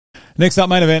Next up,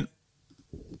 main event.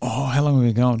 Oh, how long have we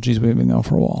been going? Jeez, we've been going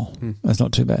for a while. That's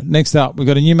not too bad. Next up, we've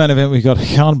got a new main event. We've got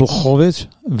Jan Blachowicz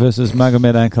versus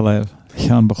Magomed Ankalaev.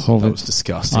 Jan Blachowicz. That was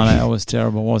disgusting. I know, it was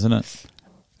terrible, wasn't it?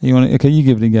 Okay, you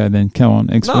give it a go then. Come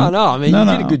on, expert. No. I mean, you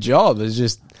did a good job. It was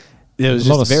just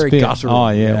very spit. guttural. Oh,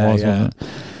 yeah, it was, wasn't it?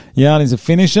 Jan is a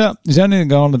finisher. He's only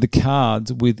gone to the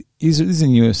cards with Israel. This is in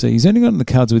UFC. He's only gone to the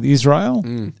cards with Israel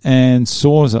and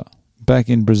Souza back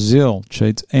in Brazil,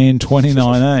 cheats, in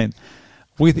 2019.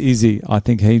 With Izzy, I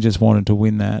think he just wanted to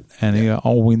win that, and he go,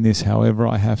 I'll win this however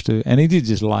I have to. And he did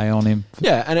just lay on him.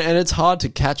 Yeah, and it's hard to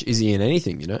catch Izzy in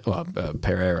anything, you know. Well,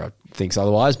 Pereira thinks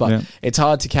otherwise, but it's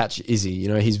hard to catch Izzy. You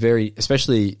know, he's very,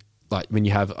 especially like when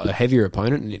you have a heavier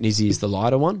opponent, and Izzy is the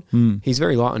lighter one, he's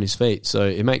very light on his feet. So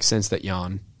it makes sense that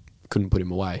Jan couldn't put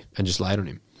him away and just laid on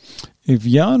him. If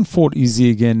Jan fought Izzy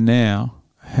again now,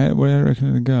 where do you reckon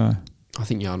it would go? I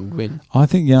think Jan would win. I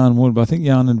think Jan would, but I think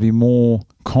Jan would be more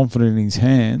confident in his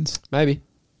hands. Maybe.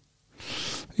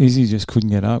 Izzy just couldn't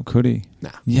get up, could he?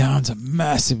 Nah. Jan's a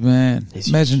massive man.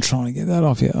 Imagine trying to get that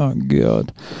off you. Oh,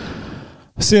 God.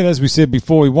 I said, as we said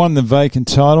before, he won the vacant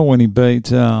title when he beat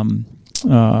Dominic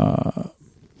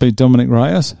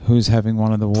Reyes, who's having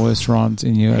one of the worst runs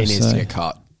in UFC. He needs to get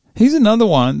cut. He's another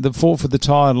one that fought for the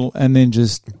title and then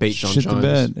just beat John shit Jones. The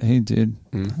bed. He did.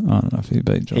 I don't know if he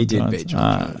beat John Jones. He did beat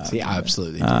John Jones. He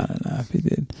absolutely did. I don't know if he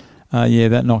did.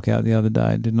 That knockout the other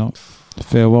day did not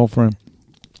fare well for him.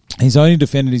 He's only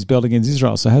defended his belt against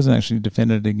Israel, so hasn't actually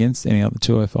defended it against any other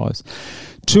 205s.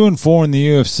 2-4 in the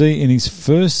UFC in his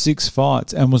first 6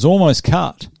 fights and was almost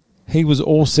cut. He was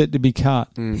all set to be cut.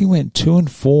 He went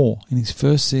 2-4 in his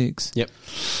first 6. Yep.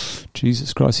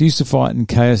 Jesus Christ. He used to fight in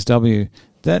KSW.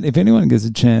 That, if anyone gets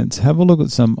a chance, have a look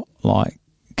at some like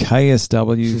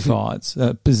KSW fights.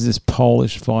 This is this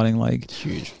Polish fighting league.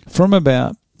 Huge. From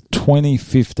about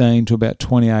 2015 to about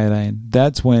 2018,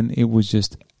 that's when it was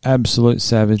just absolute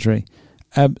savagery.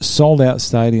 Sold out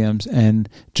stadiums, and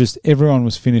just everyone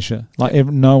was finisher. Like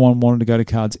no one wanted to go to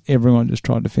cards. Everyone just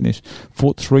tried to finish.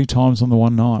 Fought 3 times on the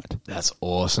one night. That's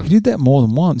awesome. He did that more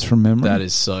than once from memory. That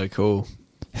is so cool.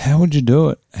 How would you do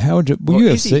it? How would you? Well,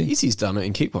 UFC. Izzy's done it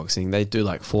in kickboxing. They do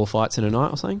like 4 fights in a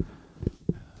night or something.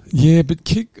 Yeah, but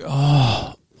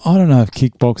I don't know if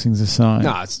kickboxing's the same.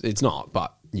 No, it's not.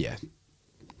 But yeah.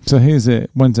 So here's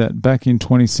it. When's that? Back in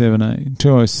 2017,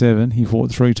 207, he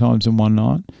fought 3 times in one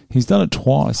night. He's done it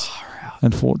twice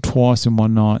and fought twice in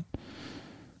one night.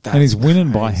 And he's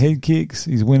winning by head kicks.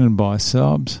 He's winning by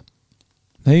subs.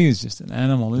 He is just an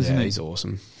animal, isn't he? Yeah, he's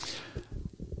awesome.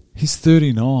 He's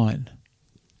 39.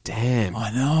 Damn.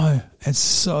 I know. It's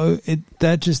so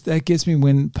that gets me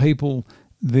when people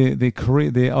their career,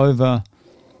 they're over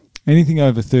anything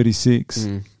over 36.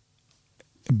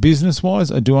 Business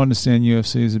wise, I do understand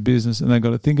UFC is a business and they've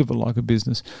got to think of it like a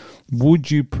business.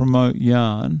 Would you promote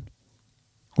Jan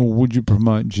or would you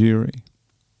promote Jiri?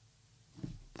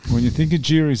 When you think of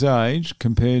Jiri's age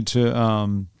compared to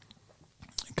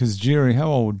because Jiri,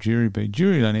 how old would Jiri be?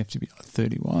 Jiri don't have to be like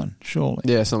 31, surely.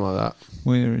 Yeah, something like that.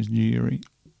 Where is Jiri?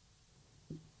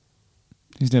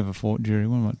 He's never fought Jiri.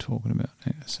 What am I talking about?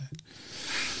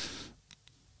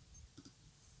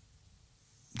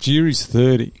 Jiri's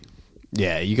 30.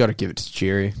 Yeah, you got to give it to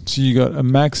Jiri. So you got a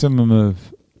maximum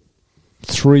of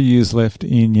 3 years left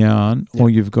in Jan,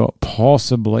 or you've got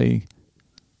possibly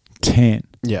 10.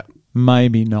 Yeah.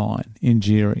 Maybe 9 in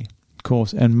Jiri, of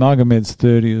course. And Magomed's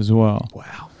 30 as well.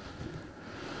 Wow.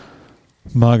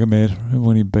 Magomed,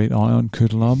 when he beat Ion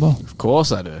Kutalaba. Of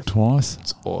course I do. Twice.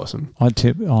 It's awesome. I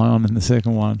tipped Ion in the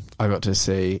second one. I got to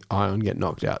see Ion get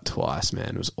knocked out twice, man.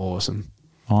 It was awesome.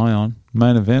 Ion.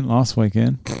 Main event last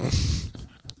weekend.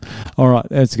 All right,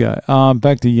 let's go.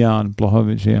 Back to Jan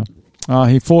Blachowicz here.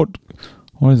 He fought,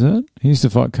 what is it? He used to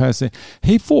fight KSC.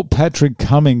 He fought Patrick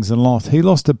Cummings and lost. He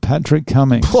lost to Patrick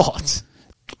Cummings. What?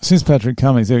 Since Patrick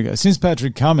Cummings, there we go. Since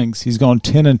Patrick Cummings, he's gone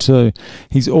 10-2.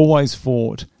 He's always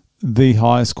fought the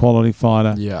highest quality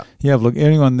fighter. Yeah. Yeah, look,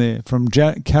 anyone there. From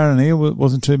Cannonier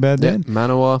wasn't too bad then.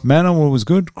 Manoa was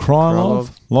good.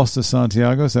 Krylov lost to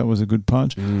Santiago, so that was a good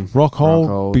punch.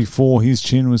 Rockhold, before his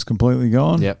chin was completely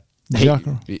gone. Yep.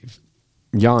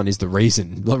 Jan is the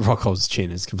reason Rockhold's chin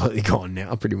is completely gone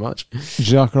now, pretty much.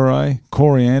 Jacare,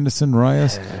 Corey Anderson,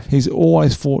 Reyes. Yeah. He's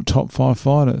always fought top 5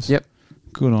 fighters. Yep.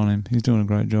 Good on him. He's doing a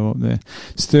great job up there.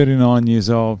 He's 39 years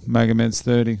old. Magomed's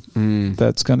 30.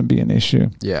 That's going to be an issue.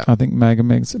 Yeah. I think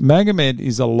Magomed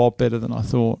is a lot better than I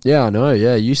thought. Yeah, I know.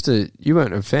 Yeah, you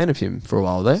weren't a fan of him for a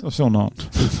while there. I'm still not.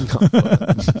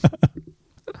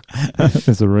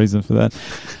 There's a reason for that.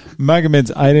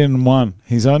 Magomed's 18-1.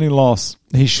 His only loss,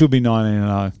 he should be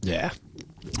 19-0. Yeah.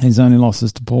 His only loss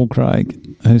is to Paul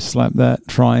Craig, who slapped that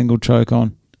triangle choke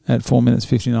on at 4 minutes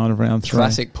 59 of round 3.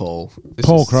 Classic Paul. This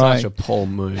Paul is Craig. Such a Paul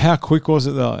move. How quick was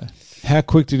it though? How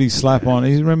quick did he slap on?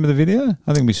 You remember the video?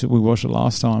 I think we watched it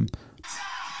last time.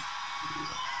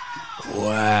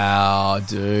 Wow,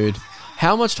 dude.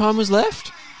 How much time was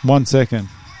left? 1 second.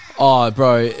 Oh,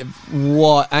 bro,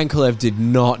 what? Ankalev did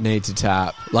not need to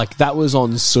tap. Like, that was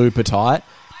on super tight,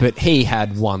 but he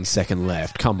had 1 second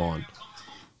left. Come on.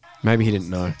 Maybe he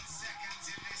didn't know.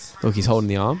 Look, he's holding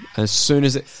the arm. And as soon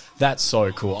as it... That's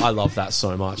so cool. I love that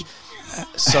so much.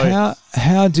 So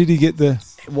how did he get the...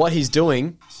 What he's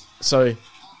doing... So,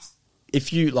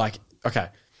 if you, like... Okay.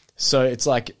 So, it's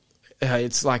like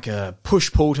a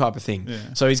push-pull type of thing. Yeah.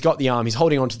 So, he's got the arm. He's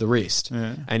holding onto the wrist.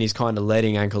 Yeah. And he's kind of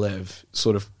letting Ankalev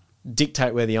sort of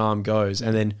dictate where the arm goes,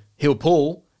 and then he'll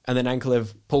pull, and then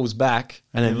Ankalev pulls back,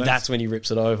 and then that's when he rips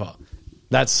it over.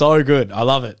 That's so good. I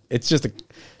love it. It's just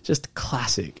a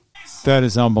classic. That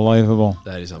is unbelievable.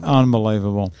 That is unbelievable.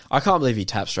 Unbelievable. I can't believe he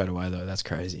tapped straight away, though. That's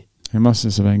crazy. He must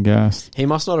just have been gassed. He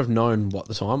must not have known what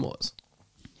the time was.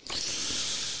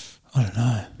 I don't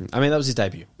know. I mean, that was his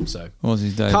debut, so What was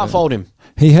his debut? can't fault him.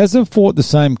 He hasn't fought the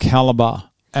same caliber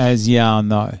as Jan,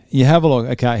 though. You have a look.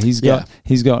 Okay, he's got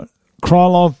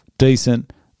Krylov,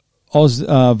 decent.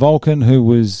 Volkan, who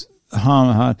was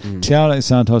hard. Thiago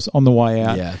Santos on the way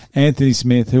out. Yeah. Anthony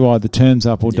Smith, who either turns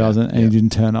up or doesn't, and he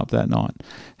didn't turn up that night.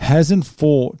 Hasn't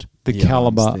fought the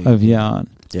caliber of Jan.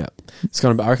 Yeah,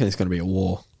 I reckon it's going to be a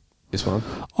war. This one,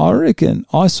 I reckon.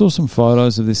 I saw some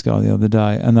photos of this guy the other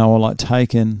day, and they were like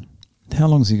taken. How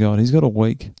long's he got? He's got a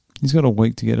week. He's got a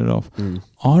week to get it off.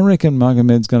 I reckon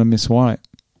Magomed's going to miss weight.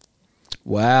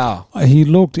 wow.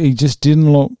 He just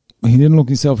didn't look. He didn't look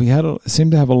himself. He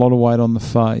seemed to have a lot of weight on the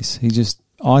face.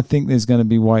 I think there's going to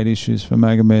be weight issues for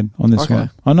Magomed on this one.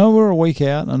 I know we're a week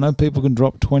out. I know people can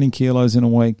drop 20 kilos in a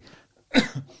week.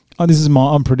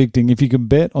 I'm predicting. If you can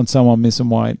bet on someone missing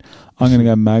weight, I'm going to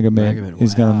go Magomed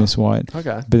is going to miss weight.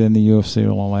 Okay. But then the UFC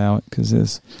will allow it because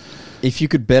there's... If you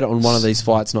could bet on one of these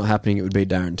fights not happening, it would be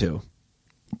Darren Till.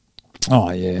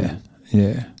 Oh, yeah.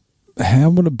 Yeah.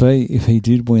 How would it be if he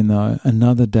did win, though,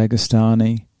 another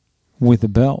Dagestani with a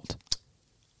belt?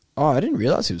 Oh, I didn't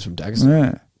realise he was from Dagestan.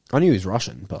 Yeah. I knew he was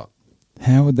Russian, but...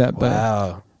 How would that be?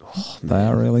 Wow. Oh, they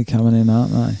are really coming in,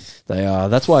 aren't they? They are.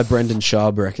 That's why Brendan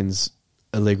Schaub reckons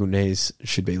illegal knees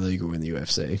should be legal in the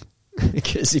UFC.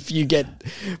 Because if you get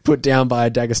put down by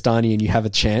a Dagestani and you have a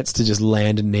chance to just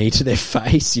land a knee to their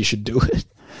face, you should do it.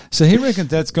 So he reckons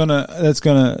that's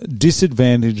gonna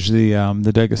disadvantage the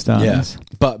Dagestanis.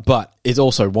 Yeah, but it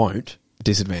also won't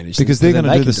disadvantage because them, they're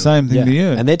going to do the same thing to you,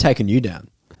 and they're taking you down.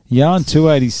 Jan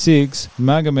 286,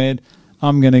 Magomed.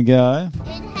 I'm going to go.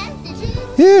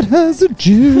 It has the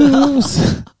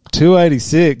juice.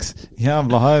 286. Jan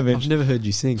Blachowicz. I've never heard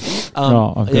you sing.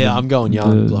 I'm going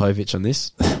Jan Blachowicz on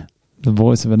this. The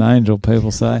voice of an angel, people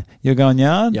say. You're going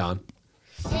Jan? Jan.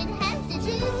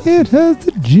 It has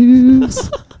the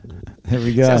juice. There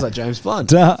we go. Sounds like James Blunt.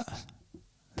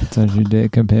 Don't you dare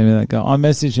compare me to that guy. I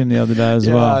messaged him the other day as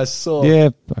well. Yeah, I saw. Yeah,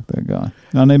 fuck that guy.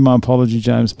 I need my apology,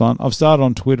 James Blunt. I've started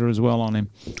on Twitter as well on him.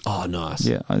 Oh, nice.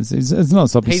 Yeah, it's not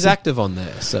stopping. He's active on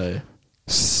there, so...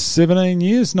 17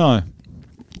 years? No.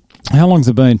 How long's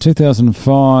it been?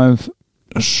 2005.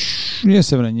 Yeah,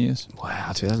 17 years.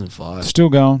 Wow, 2005. Still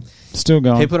going.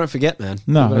 People don't forget, man.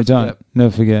 No, we don't.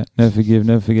 Never forget. Never forgive.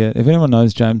 Never forget. If anyone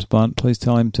knows James Blunt, please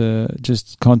tell him to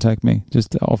just contact me.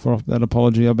 Just to offer off that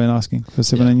apology I've been asking for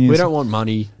 17 years. We don't want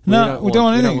money. No, we don't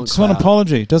want anything. Just want an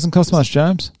apology. It doesn't cost much,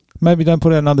 James. Maybe don't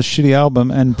put out another shitty album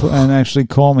and actually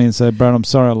call me and say, Brad, I'm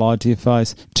sorry I lied to your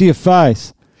face. To your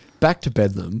face. Back to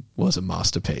Bedlam was a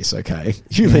masterpiece, okay?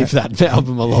 You leave that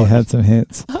album alone. He had some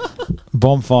hits.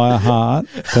 Bonfire Heart,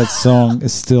 that song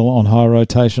is still on high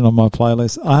rotation on my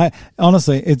playlist.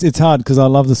 Honestly, it's hard because I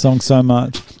love the song so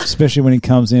much, especially when he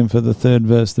comes in for the third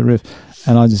verse, the riff,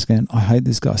 and I hate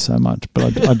this guy so much,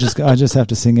 but I just have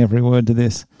to sing every word to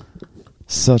this.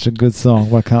 Such a good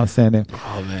song. I can't stand him.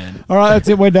 Oh, man. All right, that's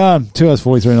it. We're done. 2 hours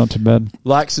 43, not too bad.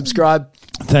 Like, subscribe.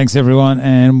 Thanks, everyone,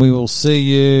 and we will see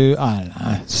you, I don't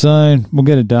know, soon. We'll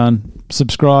get it done.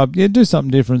 Subscribe. Yeah, do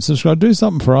something different. Subscribe. Do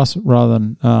something for us rather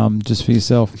than just for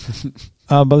yourself.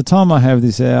 By the time I have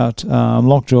this out,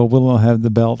 Lockjaw will have the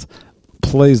belt.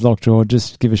 Please, Lockjaw,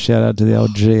 just give a shout-out to the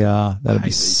old GR. That'd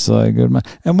be so good, man.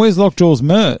 And where's Lockjaw's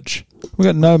merch? We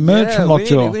got no merch from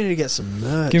Lockjaw. We need to get some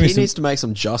merch. He needs to make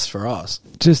some just for us.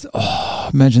 Just,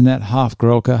 imagine that. Half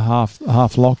Grelka,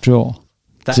 half Lockjaw.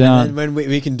 And then when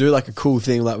we can do like a cool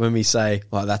thing, like when we say,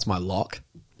 like, that's my lock.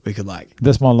 we could like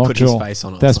that's my put his lockjaw. face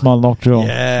on it. That's my lockjaw.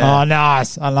 Yeah. Oh,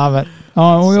 nice. I love it.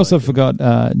 Oh, and we So also good. forgot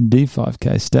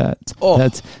D5K Stats. Oh.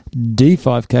 That's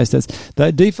D5K Stats.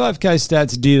 That D5K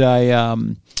Stats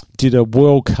did a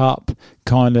World Cup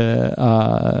kind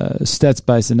of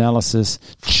stats-based analysis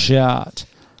chart.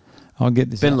 I'll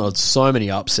get this. Been up. so many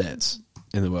upsets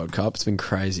in the World Cup. It's been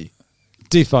crazy.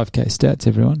 D5K Stats,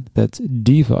 everyone. That's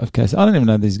D5K Stats. I don't even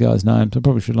know these guys' names. I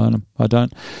probably should learn them. I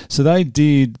don't. So they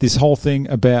did this whole thing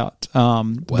about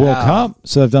World Cup.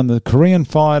 So they've done the Korean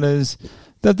fighters.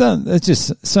 They've done, it's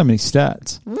just so many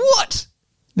stats. What?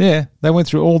 Yeah. They went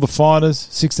through all the fighters,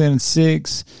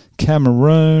 16-6,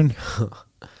 Cameroon,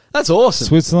 That's awesome.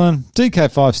 Switzerland,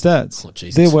 DK5 Stats. Oh,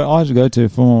 Jesus. They're where I go to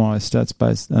for all my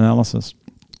stats-based analysis.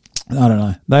 I don't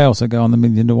know. They also go on the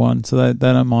 1,000,000 to 1, so they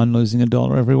don't mind losing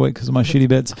 $1 every week because of my shitty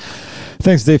bets.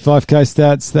 Thanks, D5K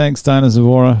Stats. Thanks, Dana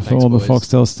Zavora, for all boys. the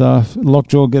Foxtel stuff.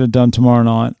 Lockjaw, get it done tomorrow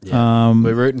night. Yeah.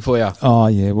 We're rooting for you. Oh,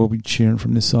 yeah, we'll be cheering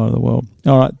from this side of the world.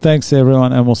 All right, thanks,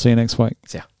 everyone, and we'll see you next week.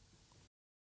 See ya.